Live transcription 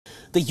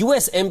The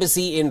US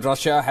Embassy in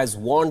Russia has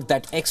warned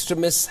that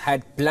extremists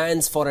had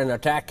plans for an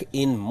attack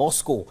in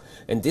Moscow.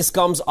 And this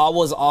comes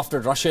hours after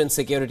Russian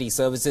security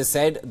services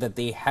said that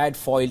they had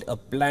foiled a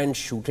planned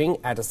shooting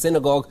at a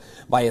synagogue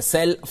by a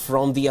cell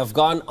from the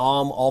Afghan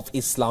arm of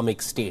Islamic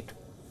State.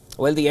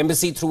 Well, the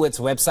embassy, through its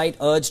website,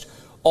 urged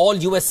all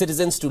US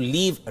citizens to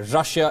leave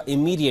Russia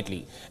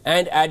immediately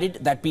and added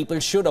that people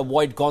should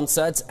avoid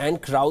concerts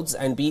and crowds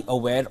and be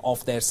aware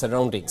of their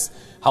surroundings.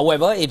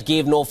 However, it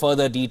gave no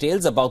further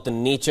details about the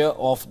nature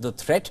of the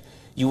threat.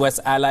 US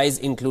allies,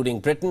 including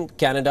Britain,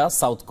 Canada,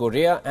 South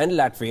Korea and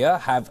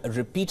Latvia, have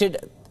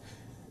repeated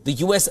the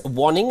US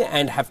warning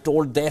and have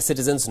told their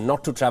citizens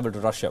not to travel to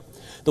Russia.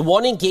 The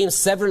warning came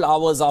several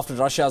hours after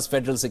Russia's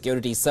Federal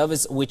Security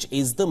Service, which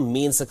is the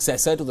main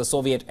successor to the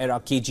Soviet-era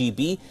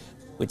KGB,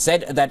 which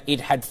said that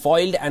it had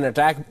foiled an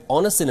attack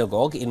on a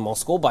synagogue in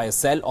Moscow by a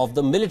cell of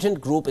the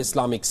militant group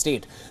Islamic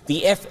State.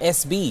 The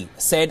FSB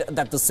said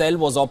that the cell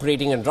was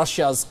operating in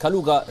Russia's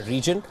Kaluga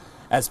region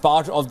as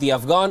part of the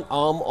Afghan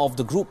arm of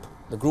the group.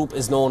 The group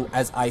is known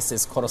as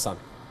ISIS Khorasan.